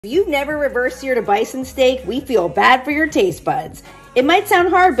If you've never reverse seared a bison steak, we feel bad for your taste buds. It might sound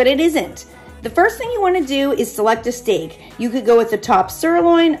hard, but it isn't. The first thing you want to do is select a steak. You could go with the top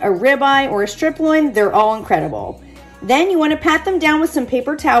sirloin, a ribeye, or a strip loin. They're all incredible. Then you want to pat them down with some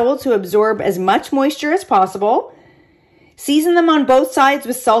paper towel to absorb as much moisture as possible. Season them on both sides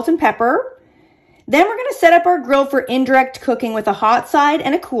with salt and pepper. Then we're going to set up our grill for indirect cooking with a hot side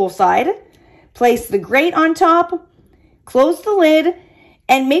and a cool side. Place the grate on top, close the lid,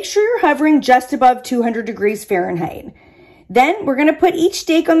 and make sure you're hovering just above 200 degrees Fahrenheit. Then we're going to put each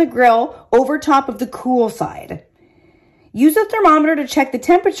steak on the grill over top of the cool side. Use a thermometer to check the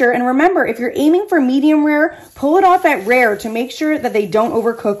temperature, and remember, if you're aiming for medium rare, pull it off at rare to make sure that they don't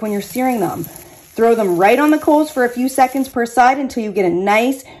overcook when you're searing them. Throw them right on the coals for a few seconds per side until you get a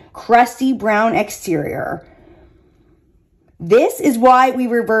nice, crusty brown exterior. This is why we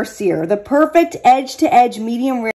reverse sear, the perfect edge-to-edge medium rare.